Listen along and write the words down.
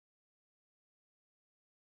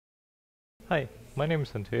Hi, my name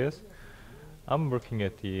is Andreas. I'm working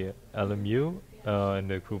at the LMU in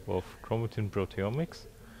the group of chromatin proteomics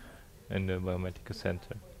in the Biomedical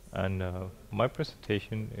Center. And my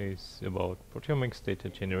presentation is about proteomics data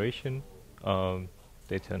generation,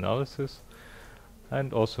 data analysis,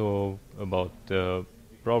 and also about the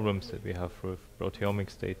problems that we have with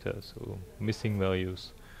proteomics data, so missing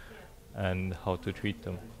values and how to treat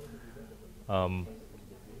them.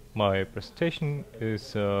 My presentation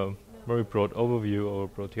is a very broad overview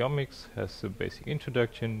of proteomics, has a basic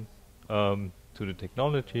introduction to the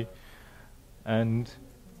technology, and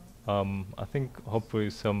I think hopefully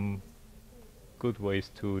some good ways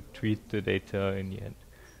to treat the data in the end.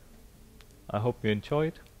 I hope you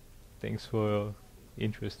enjoyed. Thanks for your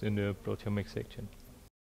interest in the proteomics section.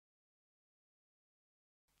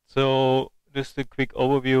 So just a quick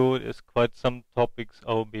overview. There's quite some topics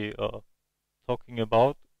I'll be talking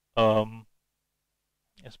about.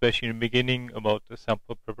 Especially in the beginning about the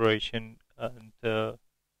sample preparation and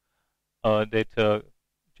data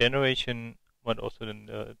generation, but also then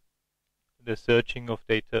the searching of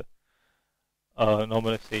data,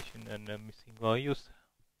 normalization, and missing values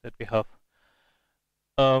that we have.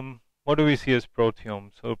 What do we see as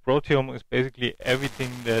proteome? So proteome is basically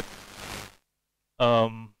everything that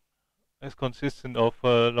is consistent of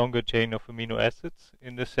a longer chain of amino acids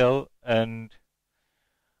in the cell, and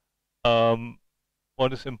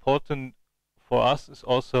what is important for us is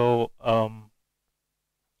also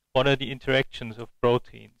what are the interactions of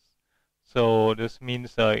proteins. So this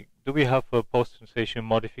means like, do we have a post-translational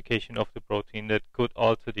modification of the protein that could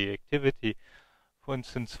alter the activity? For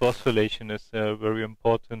instance, phosphorylation is very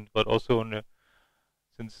important, but also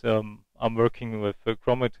since I'm working with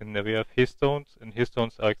chromatin, we have histones, and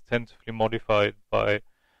histones are extensively modified by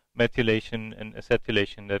methylation and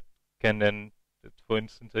acetylation that can then, for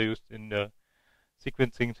instance, are used in the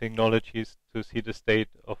sequencing technologies to see the state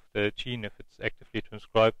of the gene if it's actively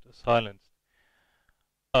transcribed or silenced.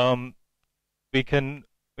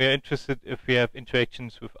 We are interested if we have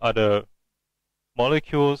interactions with other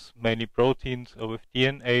molecules, mainly proteins, or with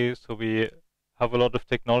DNA. So we have a lot of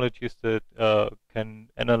technologies that can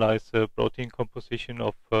analyze the protein composition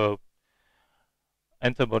of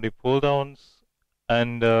antibody pull-downs.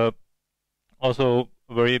 And also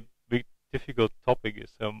a very big difficult topic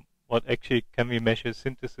is what actually can we measure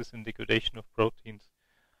synthesis and degradation of proteins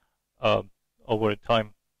over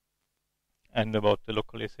time, and about the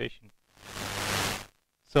localization.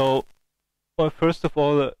 So, well, first of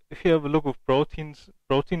all, if you have a look at proteins,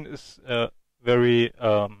 protein is a very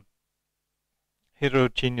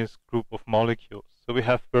heterogeneous group of molecules. So we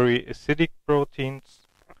have very acidic proteins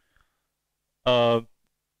with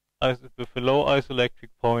a low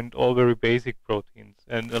isoelectric point, all very basic proteins,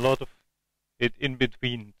 and a lot of it in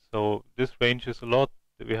between. So this ranges a lot.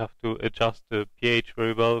 We have to adjust the pH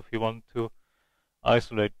very well if you want to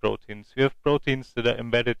isolate proteins. We have proteins that are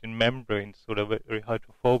embedded in membranes, so they're very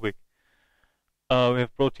hydrophobic. We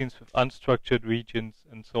have proteins with unstructured regions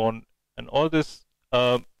and so on. And all this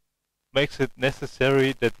makes it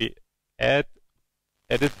necessary that we add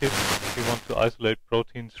additives if we want to isolate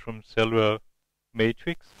proteins from cellular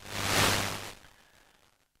matrix.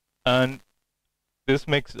 And this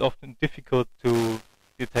makes it often difficult to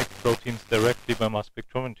detect proteins directly by mass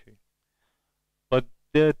spectrometry. But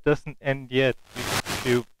that doesn't end yet, because if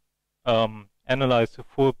you analyze a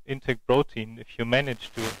full intact protein, if you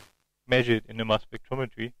manage to measure it in the mass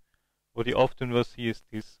spectrometry, what you often will see is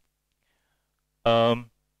this.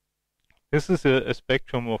 This is a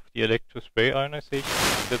spectrum of the electrospray ionization.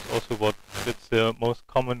 That's the most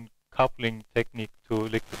common coupling technique to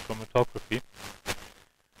liquid chromatography.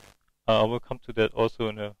 I will come to that also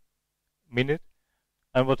in a minute.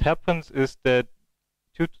 And what happens is that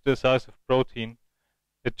due to the size of protein,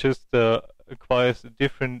 it just acquires a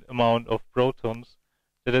different amount of protons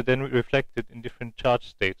that are then reflected in different charge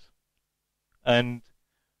states. And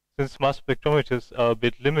since mass spectrometers are a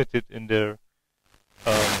bit limited in their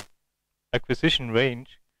acquisition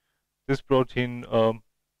range, this protein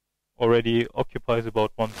already occupies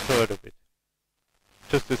about 1/3 of it.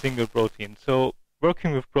 Just a single protein. So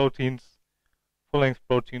working with proteins, full-length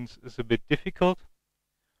proteins, is a bit difficult.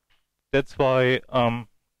 That's why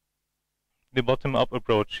the bottom-up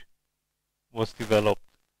approach was developed.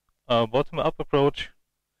 Bottom-up approach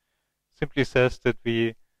simply says that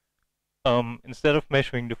we, instead of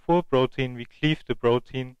measuring the full protein, we cleave the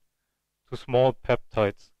protein to small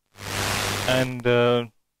peptides. And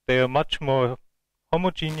they are much more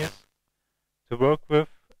homogeneous to work with.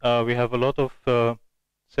 We have a lot of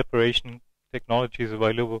separation technologies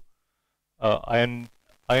available,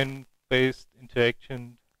 ion-based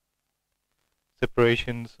interaction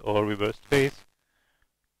separations or reversed phase,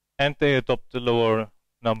 and they adopt a lower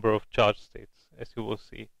number of charge states, as you will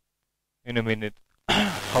see in a minute.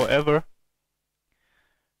 However,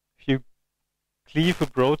 if you cleave a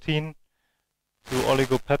protein to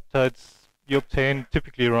oligopeptides, you obtain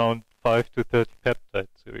typically around 5 to 30 peptides,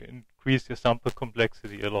 so you increase your sample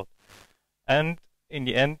complexity a lot. And in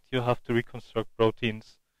the end, you have to reconstruct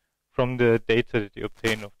proteins from the data that you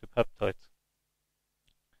obtain of the peptides.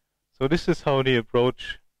 So this is how the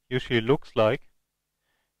approach usually looks like.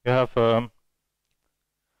 You have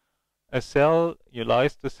a cell, you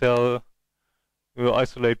lyse the cell, you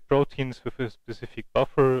isolate proteins with a specific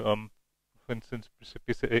buffer, for instance,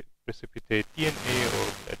 precipitate DNA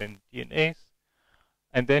or add in DNAs,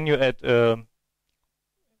 and then you add a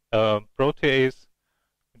protease,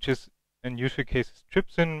 which is in usual cases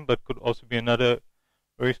trypsin, but could also be another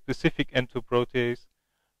very specific endoprotease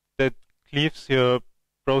that cleaves your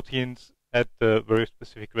proteins at the very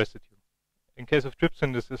specific residue. In case of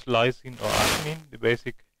trypsin, this is lysine or arginine, the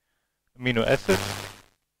basic amino acids.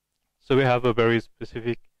 So we have a very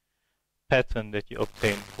specific pattern that you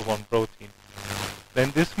obtain for one protein.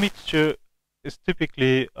 Then this mixture is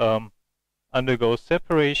typically undergoes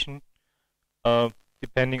separation.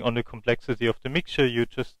 Depending on the complexity of the mixture, you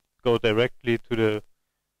just go directly to the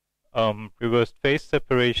reversed phase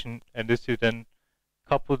separation, and this you then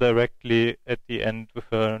couple directly at the end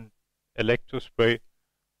with an electrospray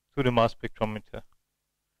to the mass spectrometer.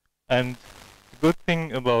 And the good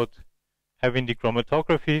thing about having the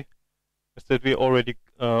chromatography is that we already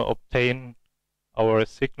obtain our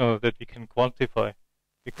signal that we can quantify,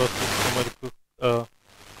 because the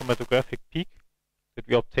chromatographic peak that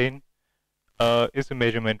we obtain is a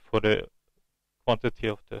measurement for the quantity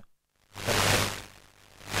of the peptide.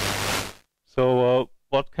 So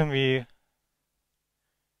what can we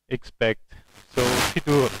expect? So if you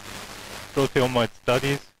do proteomics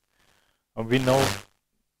studies, we know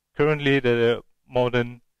currently that there are more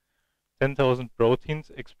than 10,000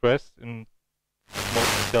 proteins expressed in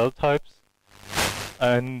most cell types,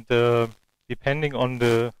 and depending on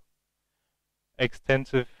the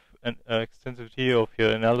extensivity of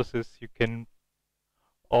your analysis, you can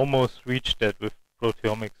almost reach that with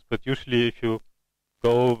proteomics. But usually, if you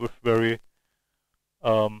go with very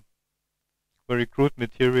crude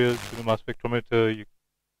material to the mass spectrometer, you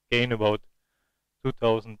gain about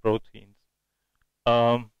 2,000 proteins.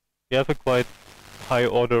 We have a quite high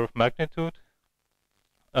order of magnitude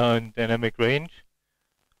and dynamic range,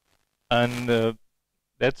 and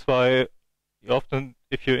that's why you often,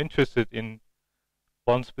 if you're interested in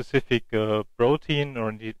one specific protein or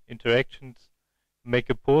in the interactions, make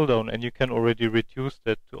a pull down, and you can already reduce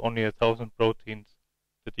that to only 1,000 proteins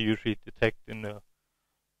that you usually detect in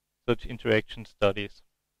such interaction studies.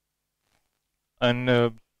 And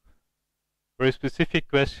a very specific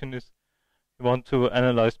question is, you want to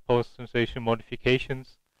analyze post-translation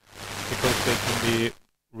modifications, because they can be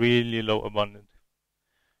really low abundant.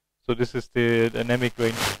 So this is the dynamic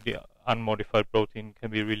range of the unmodified protein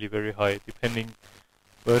can be really very high, depending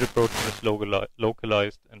where the protein is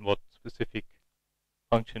localized and what specific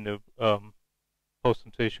function the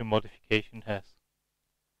post-translation modification has.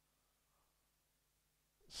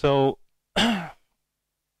 So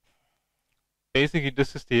basically,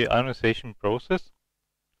 this is the ionization process.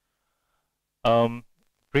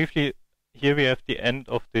 Briefly, here we have the end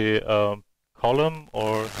of the column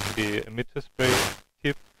or the emitter spray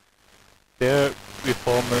tip. There we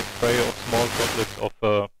form a spray of small droplets of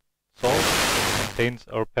salt that contains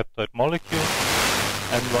our peptide molecule,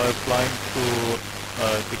 and while applying through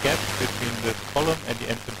the gap between the column and the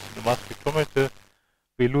entrance to the mass spectrometer,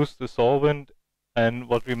 we lose the solvent, and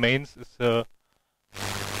what remains is a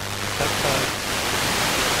peptide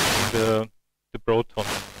in the proton.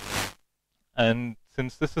 And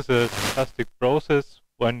since this is a stochastic process,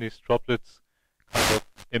 when these droplets kind of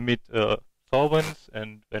emit solvents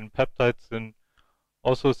and when peptides then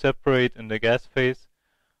also separate in the gas phase,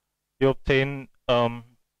 you obtain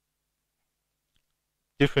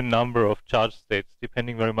different number of charge states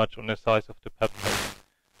depending very much on the size of the peptide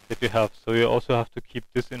that you have. So you also have to keep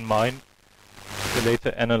this in mind to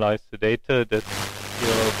later analyze the data, that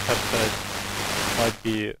your peptides might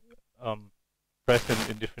be present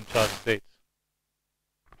in different charge states.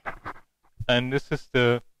 And this is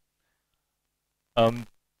the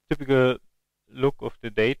typical look of the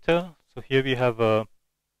data. So here we have the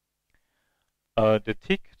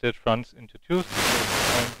tick that runs introduced,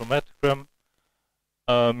 ion chromatogram,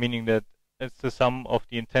 meaning that it's the sum of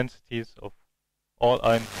the intensities of all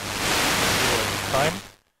ions at the time.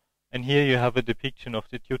 And here you have a depiction of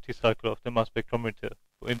the duty cycle of the mass spectrometer,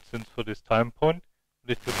 for instance, for this time point,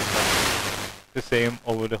 the duty cycle. the same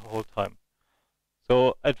over the whole time.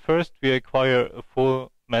 So at first we acquire a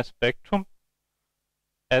full mass spectrum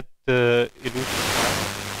at the elution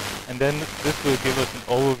time, and then this will give us an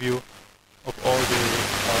overview of all the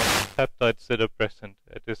peptides that are present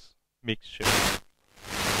at this mixture.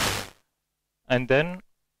 And then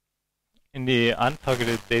in the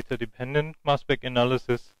untargeted data-dependent mass spec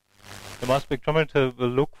analysis, the mass spectrometer will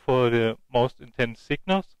look for the most intense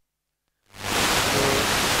signals,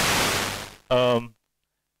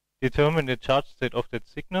 determine the charge state of that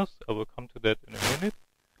signals. I will come to that in a minute.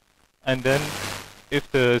 And then,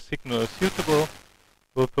 if the signal is suitable,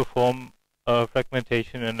 we'll perform a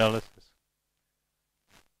fragmentation analysis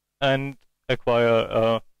and acquire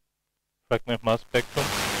a fragment mass spectrum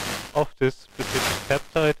of this specific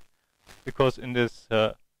peptide, because in this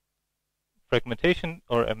fragmentation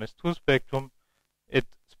or MS2 spectrum, it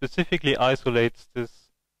specifically isolates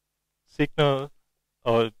this signal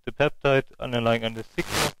or the peptide underlying on the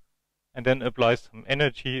signal, and then applies some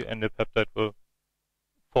energy, and the peptide will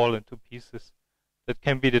fall into pieces that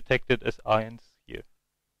can be detected as ions here.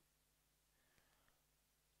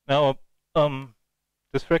 Now,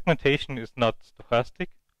 this fragmentation is not stochastic,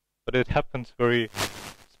 but it happens very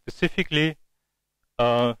specifically.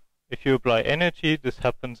 If you apply energy, this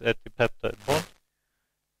happens at the peptide bond.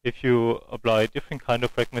 If you apply a different kind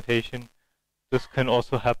of fragmentation, this can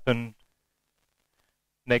also happen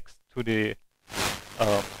next to the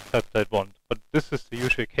peptide bond. But this is the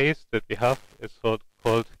usual case that we have. It's called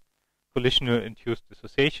collisional induced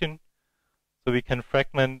dissociation. So we can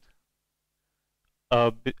fragment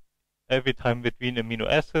every time between amino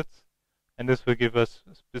acids, and this will give us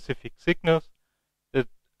specific signals that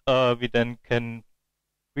we then can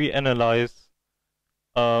reanalyze,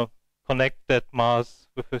 connect that mass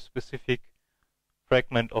with a specific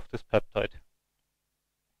fragment of this peptide.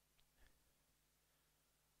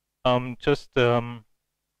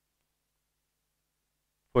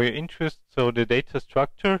 For your interest, so the data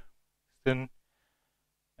structure, then,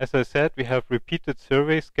 as I said, we have repeated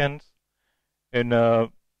survey scans in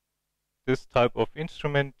this type of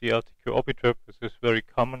instrument, the RTQ Orbitrap. This is very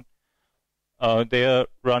common. They are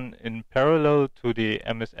run in parallel to the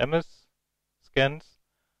MS-MS scans,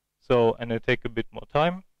 so, and they take a bit more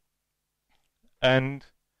time. And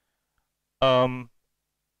a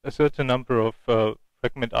certain number of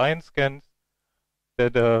fragment ion scans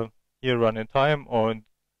that are here run in time, or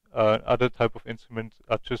other type of instruments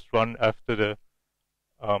are just run after the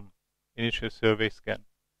initial survey scan.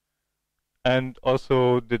 And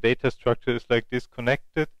also the data structure is like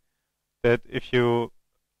disconnected, that if you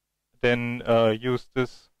then use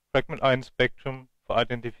this fragment ion spectrum for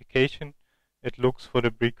identification, it looks for the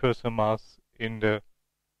precursor mass in the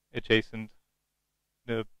adjacent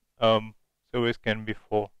survey scan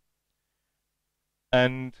before.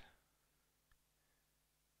 And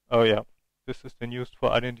oh yeah, this is then used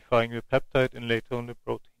for identifying the peptide and later on the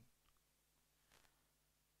protein.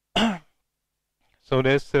 So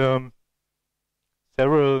there's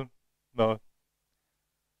several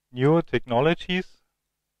newer technologies,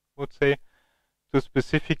 I would say, to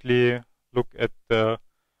specifically look at the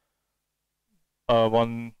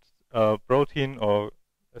one protein or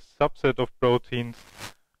a subset of proteins.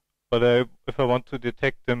 But if I want to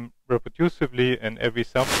detect them reproducibly in every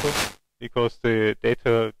sample, because the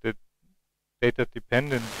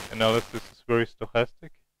data-dependent analysis is very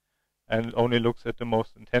stochastic and only looks at the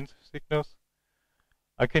most intensive signals,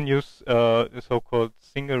 I can use the so-called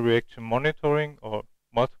single reaction monitoring or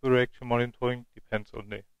multiple reaction monitoring, depends on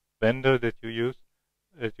the vendor that you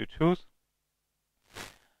choose.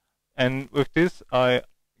 And with this, I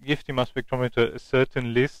give the mass spectrometer a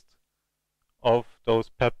certain list of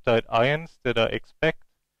those peptide ions that I expect.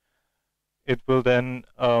 It will then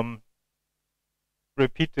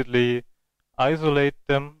repeatedly isolate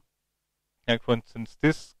them. Like for instance,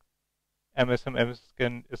 this MS-MS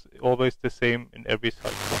scan is always the same in every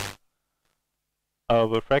cycle.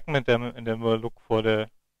 We'll fragment them, and then we'll look for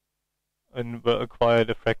and we'll acquire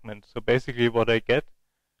the fragment. So basically what I get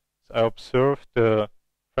is I observe the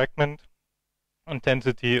fragment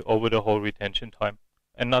intensity over the whole retention time,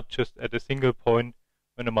 and not just at a single point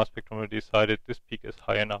when the mass spectrometer decided this peak is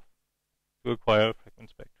high enough to acquire a fragment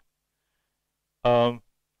spectrum.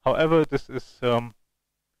 However, this is a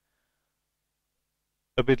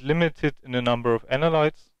bit limited in the number of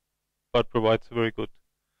analytes, but provides a very good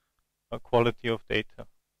quality of data.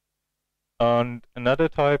 And another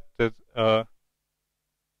type that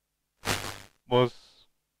was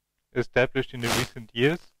established in the recent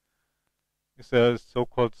years is a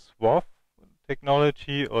so-called SWAF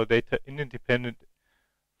technology, or data independent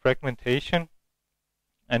fragmentation.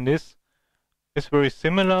 And this is very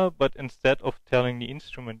similar, but instead of telling the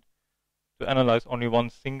instrument to analyze only one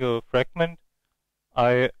single fragment,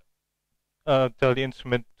 I tell the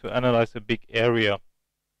instrument to analyze a big area.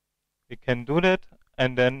 It can do that,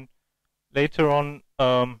 and then later on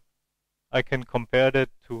I can compare that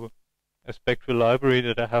to a spectral library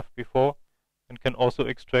that I have before, and can also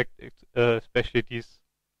extract especially these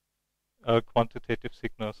quantitative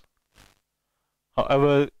signals.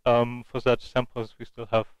 However, for such samples we still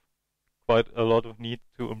have quite a lot of need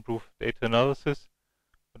to improve data analysis,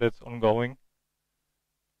 but that's ongoing.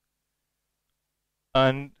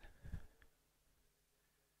 And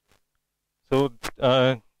so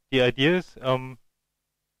the idea is,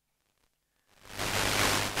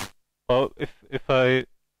 well,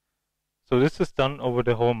 so this is done over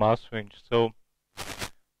the whole mass range. So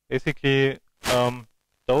basically,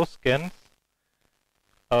 those scans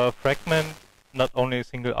fragment not only a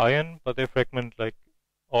single ion, but they fragment like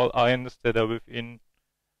all ions that are within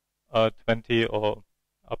 20 or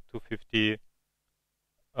up to 50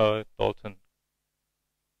 Dalton.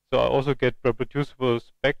 So I also get reproducible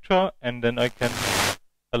spectra, and then I can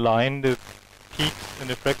align the peaks in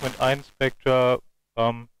the fragment ion spectra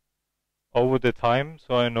over the time,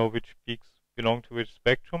 so I know which peaks belong to which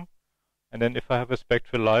spectrum. And then if I have a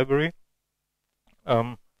spectral library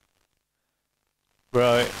where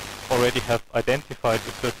I already have identified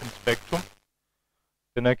a certain spectrum,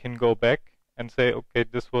 then I can go back and say, okay,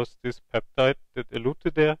 this was this peptide that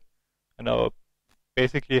eluted there, and I'll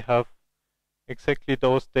basically have exactly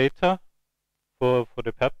those data for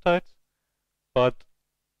the peptides, but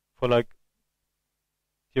for like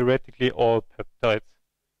theoretically all peptides.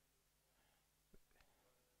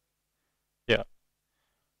 Yeah,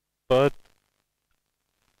 but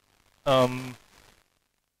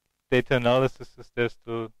data analysis is there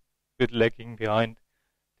still a bit lagging behind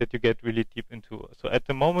that you get really deep into. So at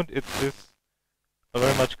the moment it is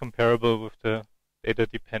very much comparable with the data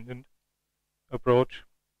dependent approach,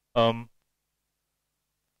 but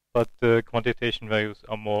the quantitation values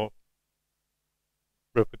are more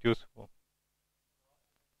reproducible.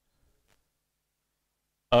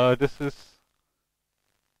 This is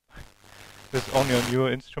only on newer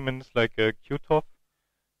instruments like QTOF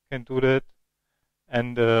can do that,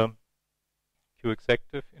 and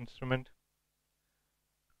QExactive instrument,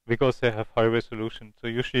 because they have high resolution. So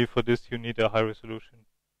usually for this you need a high resolution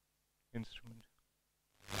instrument.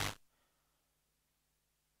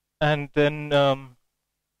 And then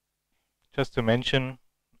just to mention,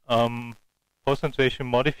 post-translation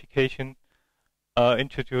modification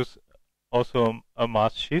introduce also a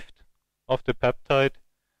mass shift of the peptide.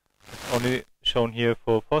 It's only shown here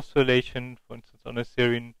for phosphorylation. For instance, on a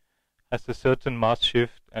serine has a certain mass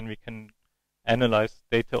shift, and we can analyze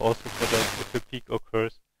data also for that if a peak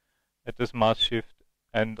occurs at this mass shift,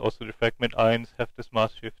 and also the fragment ions have this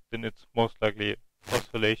mass shift, then it's most likely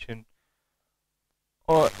phosphorylation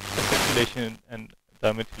or acetylation and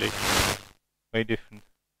dimethylation. Very different.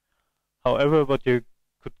 However, what you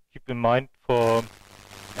could keep in mind for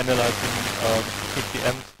analyzing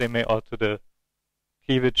PTMs, they may alter the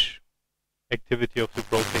cleavage activity of the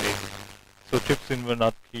proteinase. So trypsin will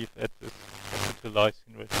not cleave at this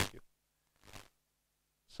acetyl-lysine residue.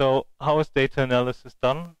 So how is data analysis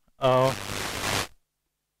done?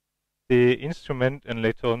 The instrument and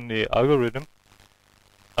later on the algorithm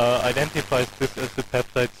identifies this as a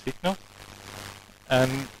peptide signal,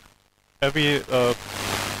 and every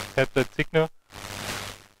peptide signal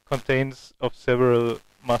contains of several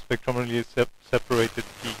mass spectrometry separated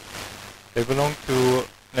peaks. They belong to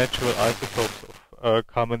natural isotopes of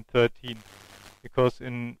carbon-13, because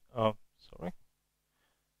in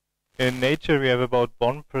nature we have about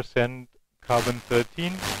 1%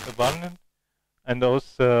 carbon-13 abundant, and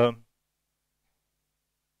those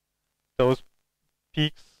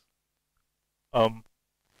peaks then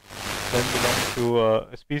belong to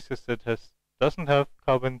a species that doesn't have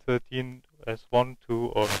carbon-13 as 1,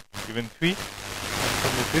 2, or even 3. And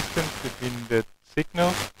from the distance between the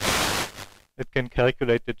signals, it can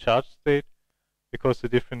calculate the charge state, because the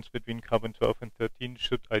difference between carbon-12 and 13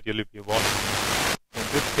 should ideally be 1. In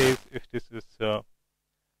this case, if this is a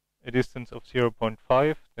distance of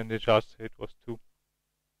 0.5, then the charge state was 2.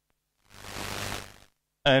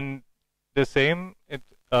 And the same it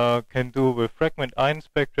can do with fragment ion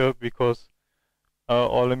spectra, because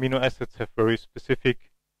all amino acids have very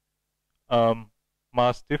specific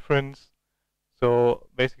mass difference. So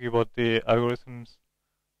basically what the algorithms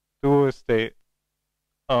do is they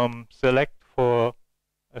select for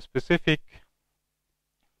a specific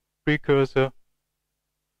precursor.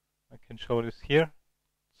 I can show this here.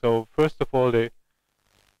 So first of all, they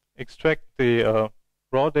extract the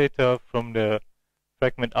raw data from the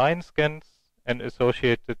fragment ion scans and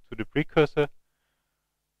associate it to the precursor.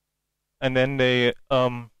 And then they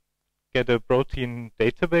get a protein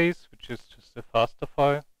database, which is just a FASTA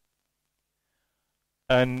file.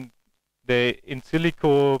 And they in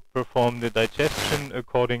silico perform the digestion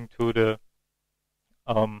according to the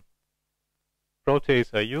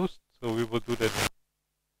protease I used. So we will do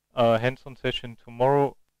that hands-on session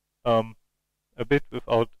tomorrow a bit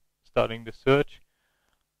without starting the search.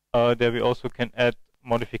 There we also can add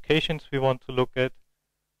modifications we want to look at.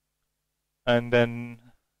 And then,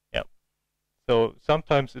 yeah. So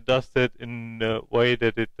sometimes it does that in the way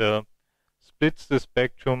that it splits the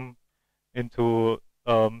spectrum into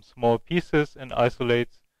small pieces and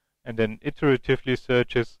isolates, and then iteratively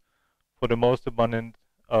searches for the most abundant,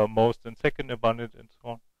 most and second abundant, and so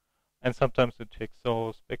on. And sometimes it checks the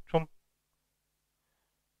whole spectrum.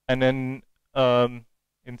 And then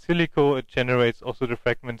in silico, it generates also the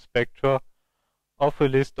fragment spectra of a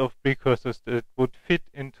list of precursors that would fit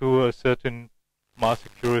into a certain mass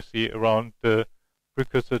accuracy around the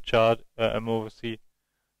precursor chart MOVC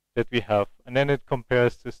that we have. And then it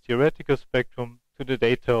compares this theoretical spectrum to the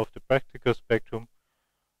data of the practical spectrum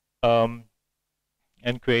and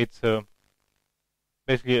creates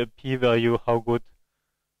basically a p-value, how good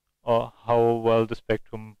or how well the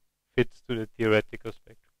spectrum fits to the theoretical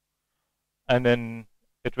spectrum. And then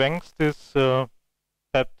it ranks this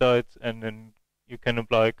peptides, and then you can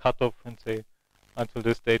apply a cutoff and say until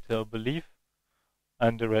this data are belief,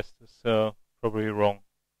 and the rest is probably wrong.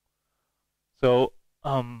 So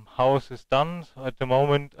how is this done? So at the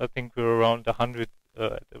moment, I think we're around 100,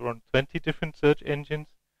 around 20 different search engines.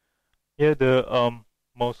 Here the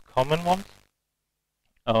most common ones.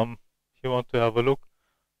 If you want to have a look,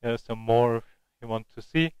 there's some more if you want to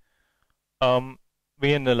see.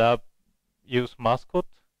 We in the lab use Mascot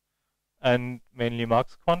and mainly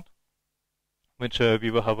MaxQuant, which we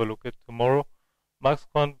will have a look at tomorrow.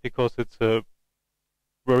 MaxQuant because it's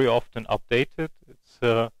very often updated. It's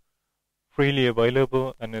freely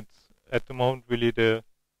available, and it's at the moment really the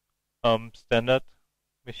standard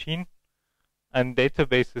machine. And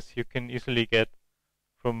databases you can easily get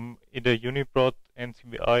from either Uniprot,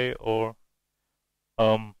 NCBI, or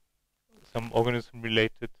some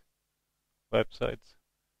organism-related websites.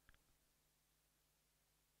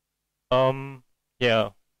 Yeah.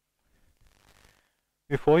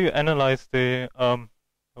 Before you analyze the,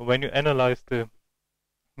 when you analyze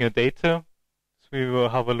your data, so we will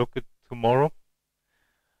have a look at tomorrow.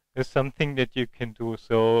 There's something that you can do.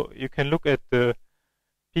 So you can look at the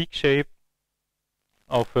peak shape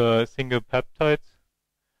of a single peptide,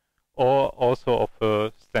 or also of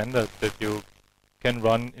a standard that you can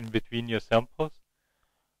run in between your samples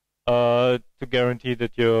to guarantee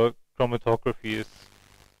that your chromatography is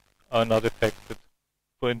not affected.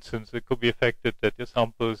 For instance, it could be affected that your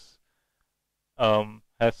samples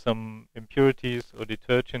has some impurities or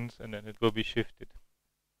detergents, and then it will be shifted.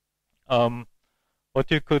 What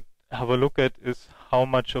you could have a look at is how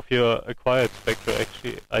much of your acquired spectra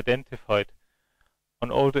actually identified.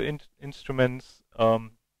 On older instruments,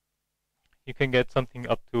 you can get something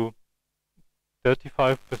up to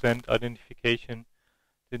 35% identification.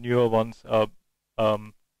 The newer ones are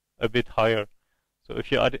a bit higher. So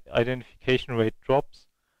if your identification rate drops,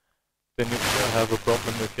 then you have a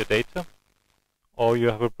problem with your data, or you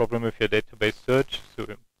have a problem with your database search. So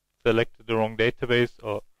you selected the wrong database,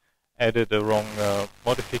 or added the wrong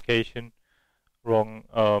modification, wrong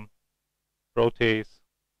protease,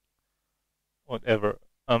 whatever.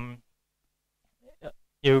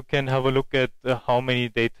 You can have a look at how many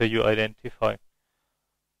data you identify.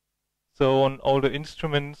 So on older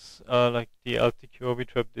instruments, like the LTQ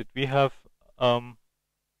Orbitrap that we have,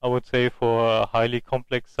 I would say for a highly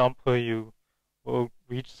complex sample, you will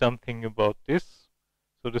reach something about this.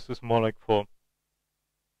 So this is more like for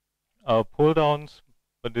pull downs,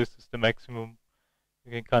 but this is the maximum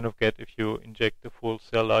you can kind of get if you inject the full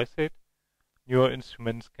cell lysate. Newer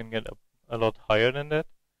instruments can get a lot higher than that.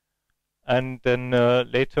 And then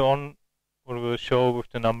later on, what we'll show with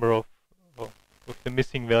the number of, with the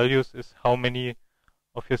missing values, is how many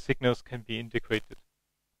of your signals can be integrated.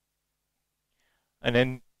 And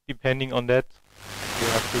then depending on that, you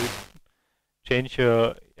have to change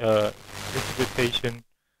your interpretation,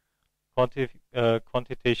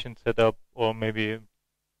 quantitation setup, or maybe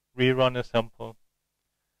rerun a sample,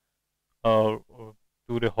 or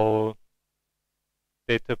do the whole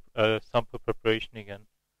data sample preparation again.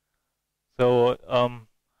 So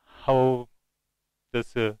how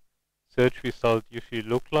does a search result usually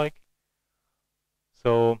look like?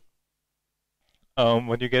 So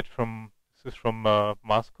what you get from, this is from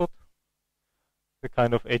Mascot, the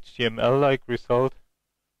kind of HTML-like result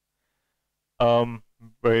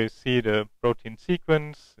where you see the protein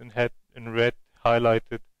sequence in red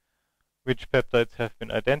highlighted which peptides have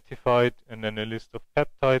been identified, and then a list of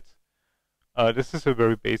peptides. This is a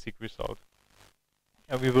very basic result.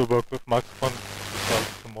 And we will work with Maxpon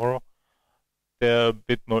results tomorrow. They're a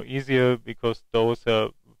bit more easier because those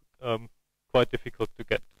are quite difficult to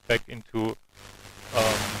get back into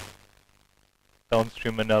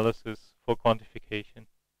downstream analysis for quantification.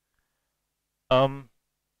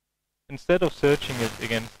 Instead of searching it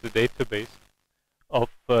against the database of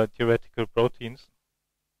theoretical proteins,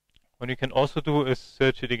 what you can also do is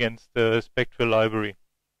search it against the spectral library.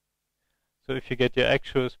 So if you get your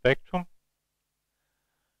actual spectrum,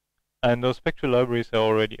 and those spectral libraries are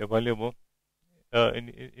already available in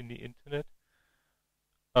the internet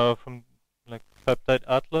from like Peptide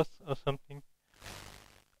Atlas or something.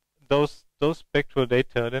 Those spectral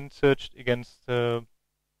data are then searched against the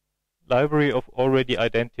library of already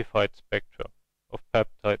identified spectra of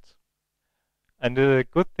peptides. And the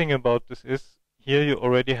good thing about this is here you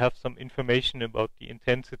already have some information about the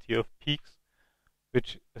intensity of peaks,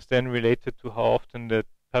 which is then related to how often the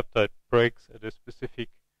peptide breaks at a specific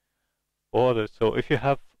border. So if you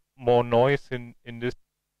have more noise in this,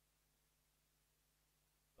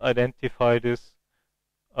 identify this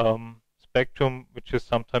spectrum, which is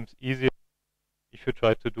sometimes easier if you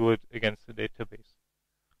try to do it against the database.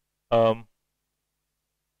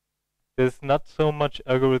 There's not so much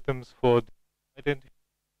algorithms for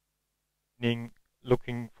identifying,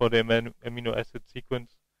 looking for the amino acid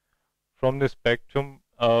sequence from the spectrum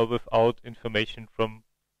without information from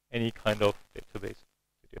any kind of database.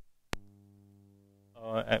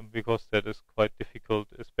 And because that is quite difficult,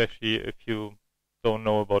 especially if you don't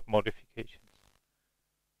know about modifications.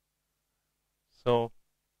 So,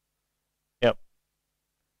 yeah.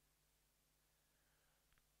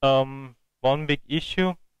 One big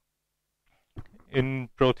issue in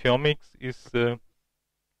proteomics is the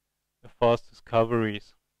fast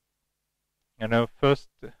discoveries. And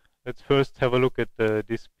let's first have a look at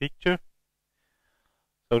this picture.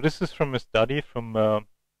 So this is from a study from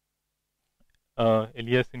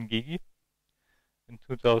Elias and Gigi in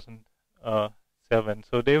 2007.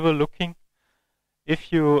 So they were looking,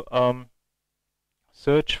 if you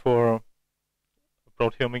search for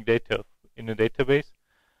proteomic data in a database,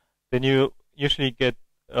 then you usually get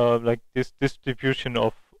like this distribution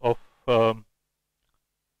of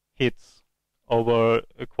hits over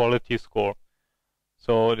a quality score.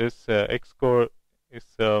 So this X score is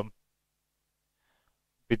a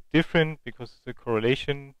bit different because it's a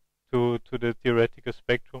correlation to the theoretical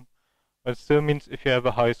spectrum, but it still means if you have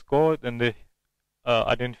a high score, then the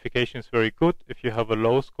identification is very good. If you have a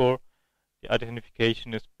low score, the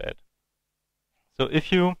identification is bad. So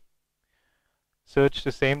if you search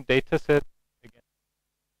the same data set, again,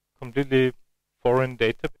 completely foreign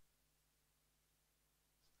data,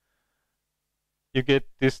 you get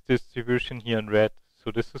this distribution here in red.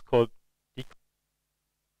 So this is called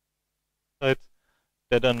peptides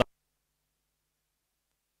that are not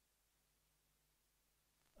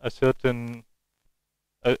a certain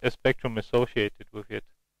a spectrum associated with it.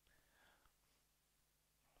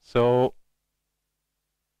 So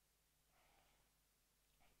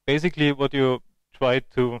basically what you try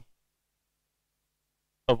to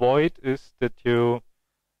avoid is that you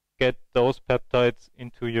get those peptides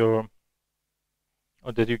into your,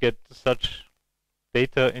 or that you get such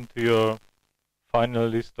data into your final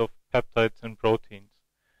list of peptides and proteins,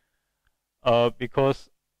 because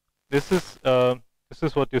this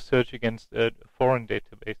is what you search against a foreign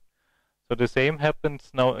database. So the same happens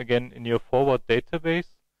now again in your forward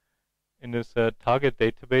database, in this target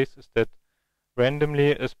database, is that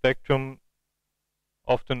randomly a spectrum,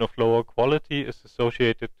 often of lower quality, is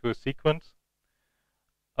associated to a sequence,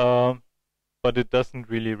 but it doesn't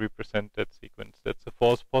really represent that sequence. That's a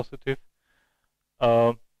false positive,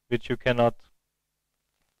 which you cannot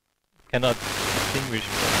distinguish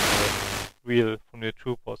from the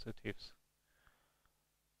true positives.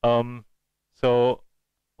 So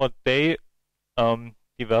what they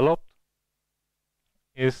developed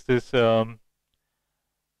is this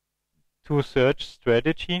two search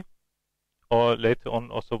strategy, or later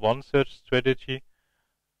on also one search strategy,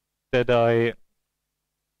 that I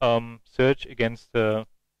search against the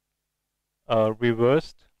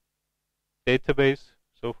reversed database.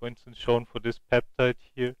 So for instance, shown for this peptide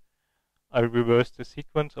here, I reverse the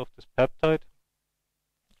sequence of this peptide,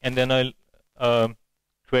 and then I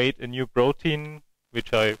create a new protein,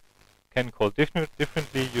 which I can call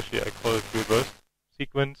differently. Usually I call it reverse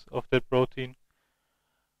sequence of that protein.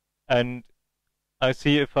 And I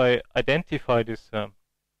see if I identify this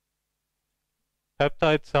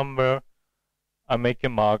peptide somewhere, I make a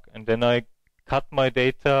mark, and then I cut my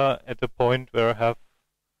data at a point where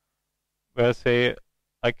I say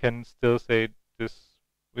I can still say this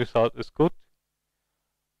result is good,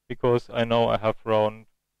 because I know I have around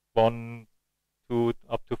 1 to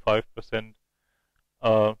up to 5%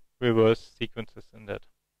 reverse sequences in that.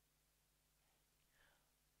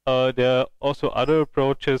 There are also other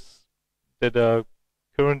approaches that are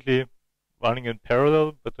currently running in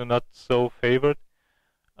parallel, but are not so favored,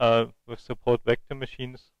 with support vector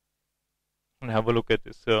machines. And have a look at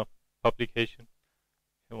this publication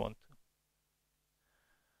if you want to.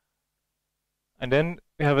 And then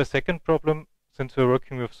we have a second problem. Since we're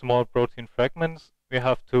working with small protein fragments, we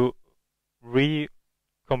have to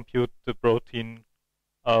recompute the protein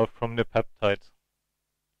from the peptides.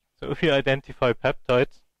 So if you identify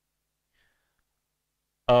peptides,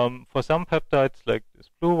 for some peptides, like this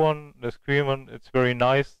blue one, this green one, it's very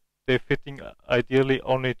nice. They're fitting ideally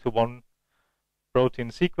only to one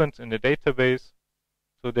protein sequence in the database,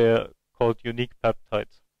 so they're called unique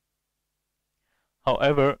peptides.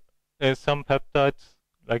 However, there's some peptides,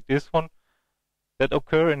 like this one, that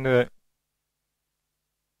occur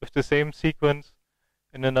with the same sequence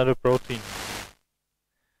in another protein.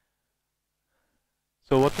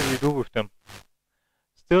 So what do we do with them?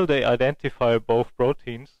 Still, they identify both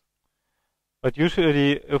proteins, but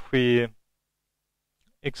usually if we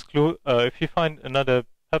exclude, if you find another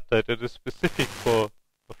peptide that is specific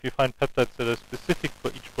if you find peptides that are specific for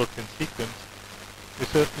each protein sequence, we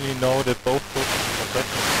certainly know that both proteins are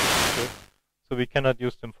present, so we cannot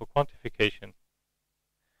use them for quantification.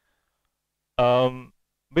 A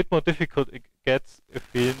bit more difficult it gets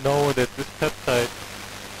if we know that this peptide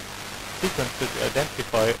sequence that we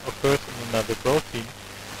identify occurs in another protein,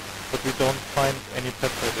 but we don't find any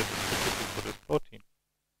peptide that is specific for this protein.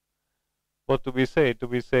 What do we say? Do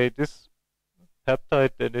we say this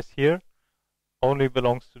peptide that is here only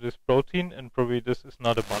belongs to this protein and probably this is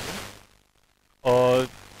not a bundle? Or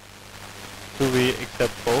do we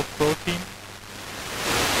accept both proteins?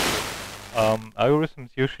 Algorithms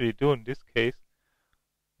usually do in this case.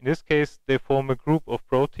 In this case, they form a group of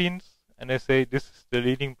proteins, and they say this is the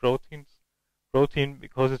leading protein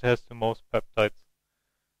because it has the most peptides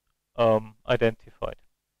identified.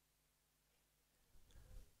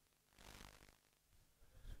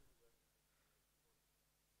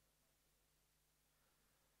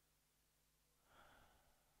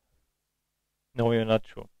 No, you're not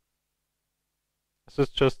sure. This is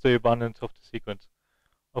just the abundance of the sequence.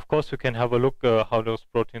 Of course, you can have a look how those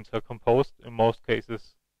proteins are composed. In most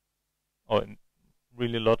cases, or in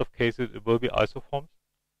really a lot of cases, it will be isoforms,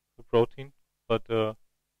 the protein, but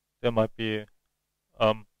there might be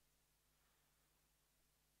an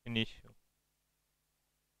issue.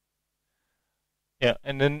 Yeah,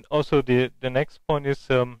 and then also the next point is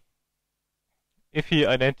if you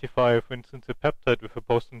identify, for instance, a peptide with a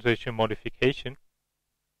post-translational modification,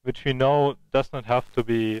 which we know does not have to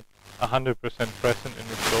be 100% present in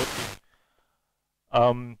the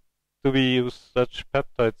protein, do we use such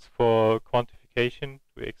peptides for quantification?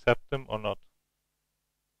 Do we accept them or not?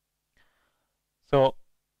 So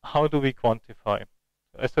how do we quantify?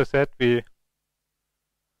 As I said, we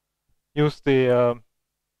use the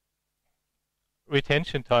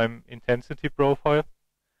retention time intensity profile.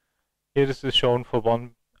 Here this is shown for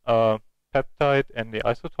one peptide and the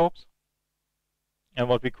isotopes. And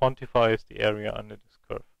what we quantify is the area under this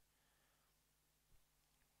curve.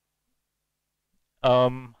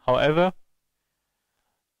 However,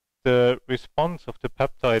 the response of the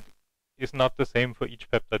peptide is not the same for each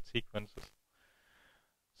peptide sequences.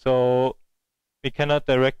 So we cannot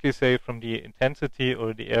directly say from the intensity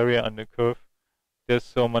or the area under the curve there's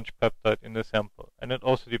so much peptide in the sample. And it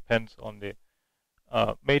also depends on the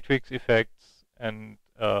matrix effects and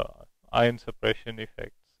ion suppression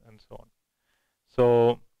effects and so on.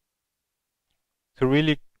 So to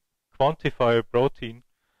really quantify a protein,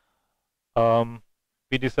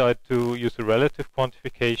 we decide to use a relative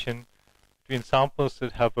quantification between samples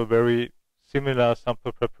that have a very similar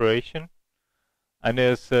sample preparation. And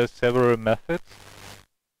there's several methods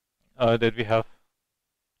that we have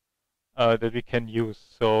that we can use.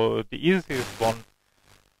 So the easiest one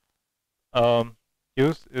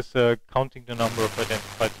used is counting the number of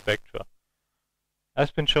identified spectra.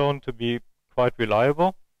 Has been shown to be quite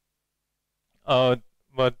reliable,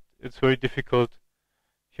 but it's very difficult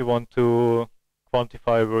if you want to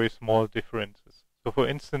quantify very small differences. So for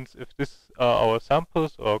instance, if this are our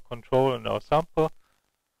samples or control in our sample,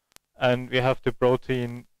 and we have the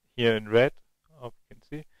protein here in red, you can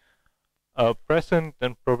see, present,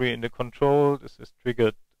 then probably in the control, this is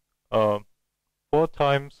triggered 4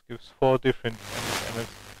 times, gives 4 different MS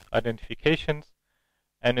identifications.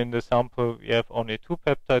 And in the sample, we have only 2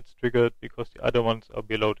 peptides triggered because the other ones are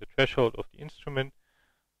below the threshold of the instrument.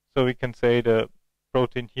 So we can say the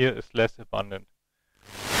protein here is less abundant.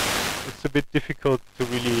 It's a bit difficult to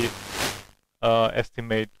really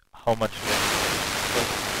estimate how much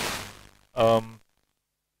less. But,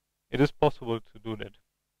 it is possible to do that.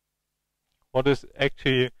 What is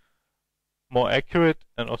actually more accurate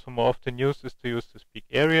and also more often used is to use this peak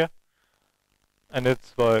area. And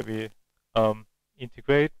that's why we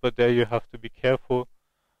integrate, but there you have to be careful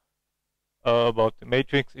about the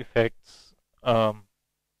matrix effects.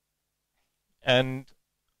 And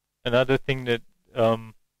another thing that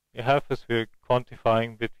we have is we're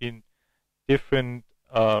quantifying between different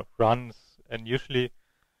runs, and usually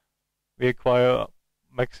we acquire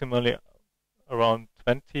maximally around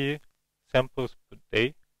 20 samples per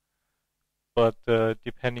day, but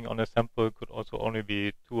depending on a sample, it could also only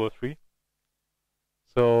be 2 or 3.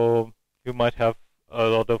 So you might have a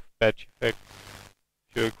lot of batch effects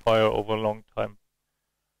if you acquire over a long time.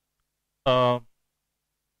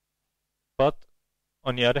 But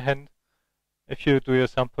on the other hand, if you do your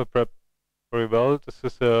sample prep very well, this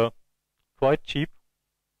is quite cheap,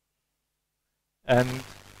 and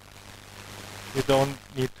you don't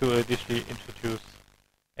need to additionally introduce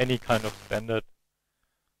any kind of standard,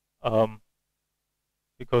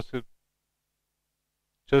 because you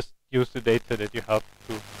just use the data that you have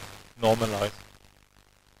to normalize.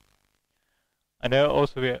 And there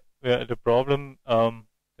also we're at a problem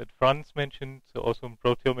that Franz mentioned. So also in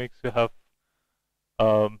proteomics you have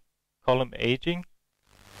column aging.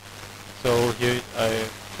 So here I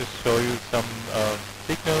just show you some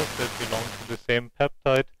signals that belong to the same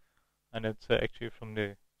peptide, and it's actually from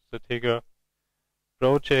the STATegra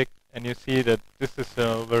project. And you see that this is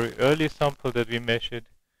a very early sample that we measured,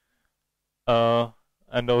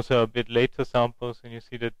 and also a bit later samples, and you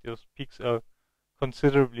see that those peaks are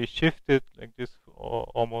considerably shifted, like this, for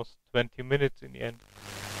almost 20 minutes in the end.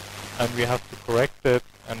 And we have to correct that,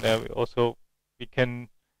 and we can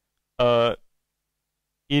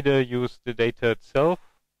either use the data itself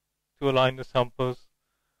to align the samples,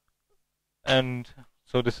 and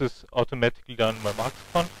so this is automatically done by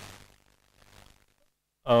MaxQuant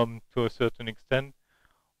to a certain extent,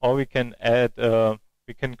 or we can add,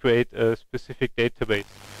 we can create a specific database.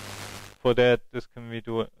 For that, we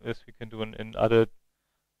can do in other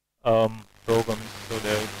programs, so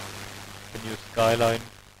that you can use Skyline,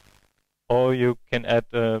 or you can add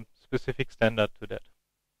a specific standard to that.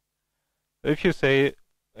 If you say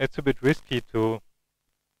it's a bit risky to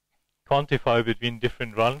quantify between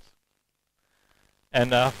different runs,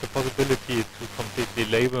 and I have the possibility to completely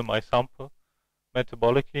label my sample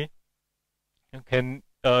metabolically, you can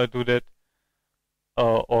do that,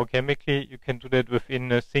 or chemically, you can do that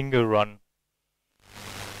within a single run.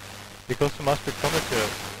 Because the mass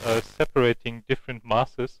spectrometer is separating different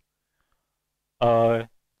masses,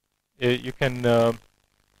 you can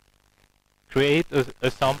create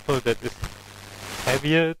a sample that is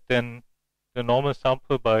heavier than the normal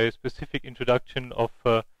sample by a specific introduction of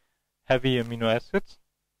heavy amino acids.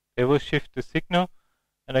 They will shift the signal,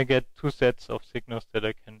 and I get 2 sets of signals that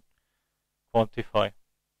I can quantify.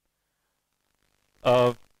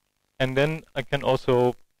 And then I can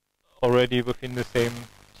also already within the same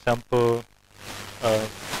sample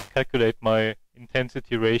calculate my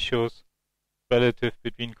intensity ratios relative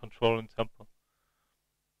between control and sample.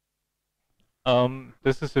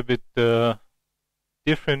 This is a bit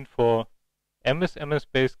different for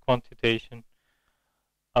MS-based quantitation.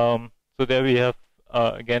 So there we have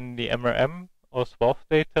again the MRM or SWAF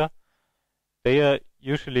data. They are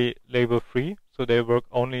usually label free, so they work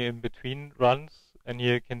only in between runs. And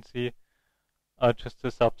here you can see just a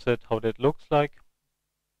subset how that looks like.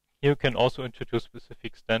 You can also introduce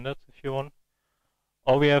specific standards if you want.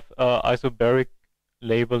 Or we have isobaric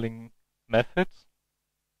labeling methods.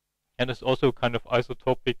 And it's also kind of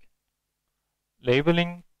isotopic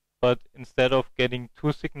labeling, but instead of getting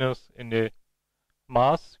 2 signals in the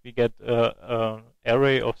mass, we get an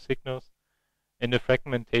array of signals in the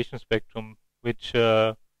fragmentation spectrum, which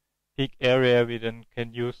peak area we then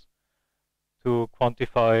can use to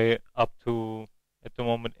quantify up to, at the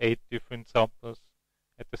moment, 8 different samples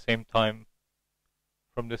at the same time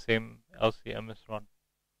from the same LC-MS run.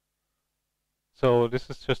 So this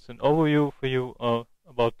is just an overview for you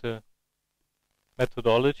about the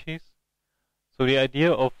methodologies. So the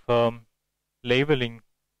idea of labeling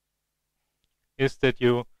is that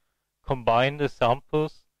you combine the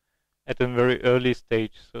samples at a very early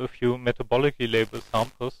stage. So if you metabolically label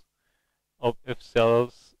samples of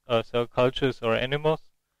cells, cell cultures or animals,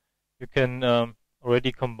 you can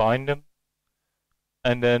already combine them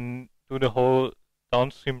and then do the whole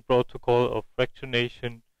downstream protocol of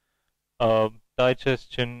fractionation,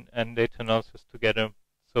 digestion, and data analysis together.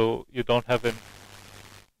 So you don't have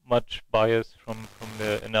much bias from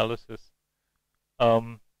the analysis.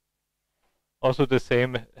 Also the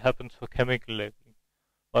same happens for chemical labeling.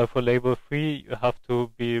 While for label 3, you have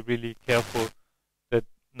to be really careful that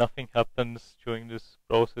nothing happens during this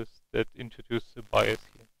process that introduces a bias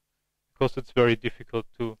here, because it's very difficult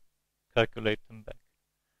to calculate them back.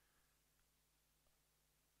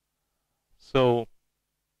 So,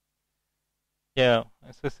 yeah,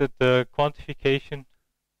 as I said, the quantification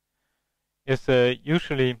is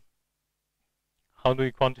usually, how do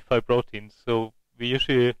we quantify proteins? So we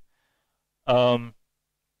usually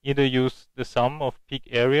either use the sum of peak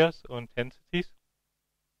areas or intensities,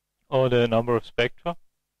 or the number of spectra,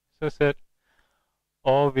 as I said,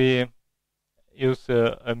 or we use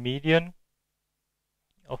a median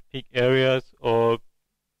of peak areas, or,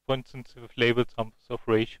 for instance, we've labeled samples of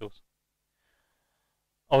ratios.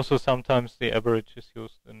 Also, sometimes the average is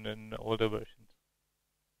used in older versions.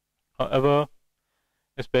 However,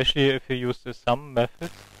 especially if you use the sum method,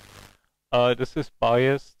 this is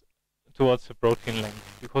biased towards the protein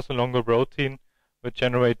length, because a longer protein will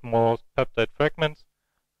generate more peptide fragments.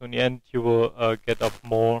 So in the end, you will get up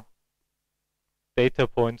more data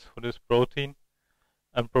points for this protein,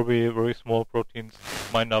 and probably very small proteins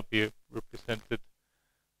might not be represented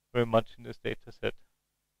very much in this data set.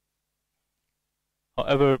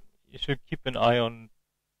 However, you should keep an eye on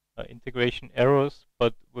integration errors,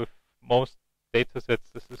 but with most data sets,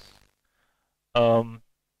 this is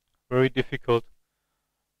very difficult,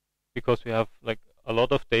 because we have like a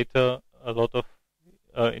lot of data, a lot of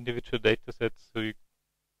individual data sets, so you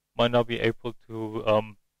might not be able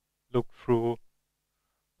to look through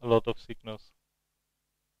a lot of signals.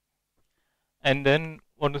 And then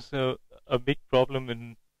what is a big problem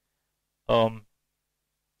in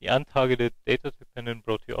the untargeted data-dependent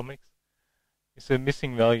proteomics is the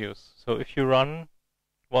missing values. So if you run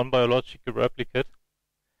one biological replicate,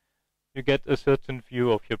 you get a certain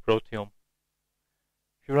view of your proteome.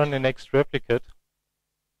 If you run the next replicate,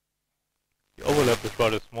 the overlap is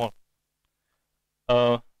rather small.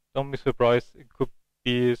 Don't be surprised, it could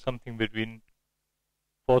be something between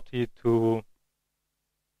 40 to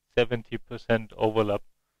 70% overlap.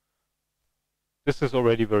 This is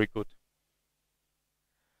already very good.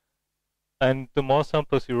 And the more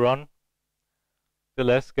samples you run, the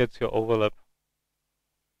less gets your overlap.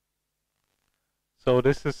 So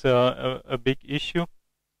this is a big issue.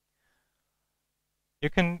 You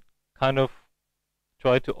can kind of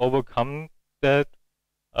try to overcome that.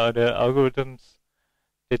 There are algorithms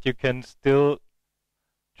that you can still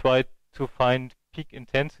try to find peak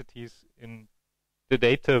intensities in the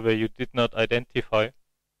data where you did not identify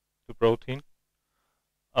the protein.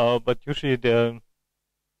 But usually they're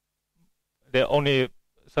only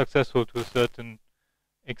successful to a certain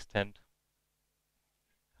extent.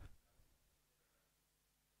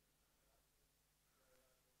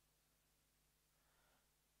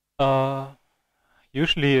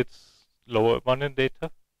 Usually it's lower abundant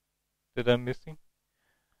data that I'm missing,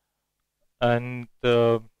 and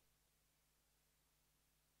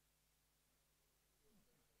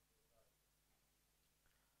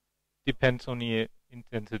depends on the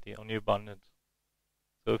intensity, on the abundance.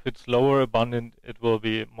 So if it's lower abundant, it will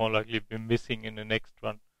be more likely be missing in the next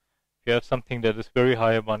run. If you have something that is very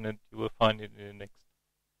high abundant, you will find it in the next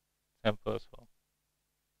sample as well.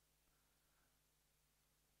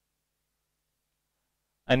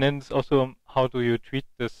 And then it's also how do you treat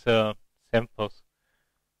this samples.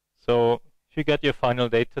 So if you get your final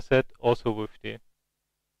data set, also with the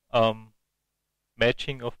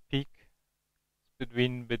matching of peak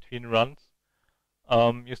between runs,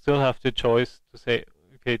 you still have the choice to say,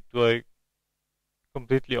 okay, do I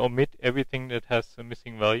completely omit everything that has a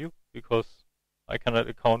missing value because I cannot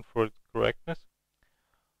account for its correctness?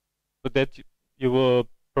 But that you will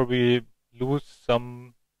probably lose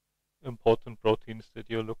some important proteins that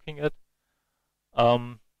you're looking at.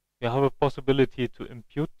 You have a possibility to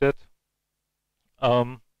impute that.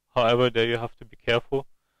 However, there you have to be careful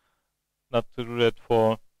not to do that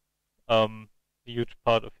for a huge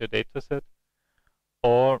part of your data set.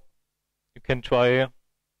 Or you can try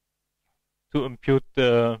to impute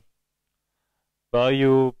the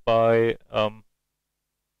value by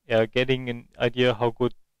getting an idea how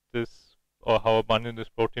good this or how abundant this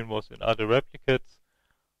protein was in other replicates,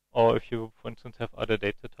 or if you, for instance, have other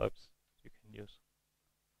data types you can use.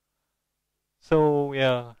 So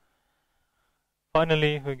yeah,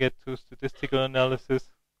 finally we get to statistical analysis.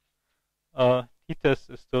 T-test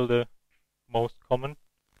is still the most common.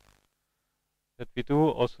 that we do.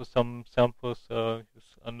 Also some samples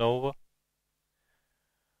use ANOVA.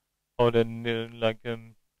 Or then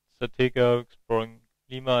STATegra exploring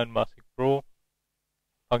Lima and Masic Pro.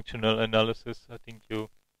 Functional analysis, I think you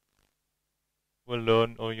will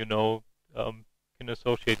learn, or can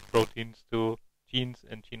associate proteins to genes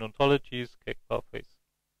and gene ontologies, KEGG pathways,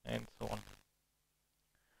 and so on.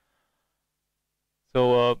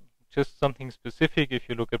 So just something specific, if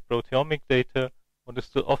you look at proteomic data, what is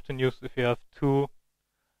still often used if you have two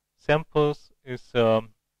samples is a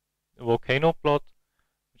volcano plot,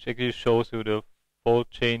 which actually shows you the fold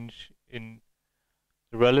change in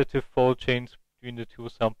the relative fold change between the two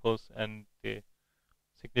samples and the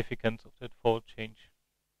significance of that fold change.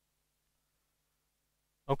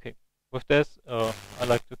 Okay, with this, I'd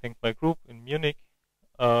like to thank my group in Munich.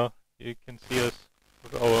 You can see us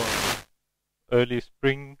with our early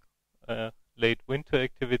spring, late winter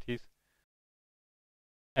activities,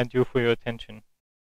 and you for your attention.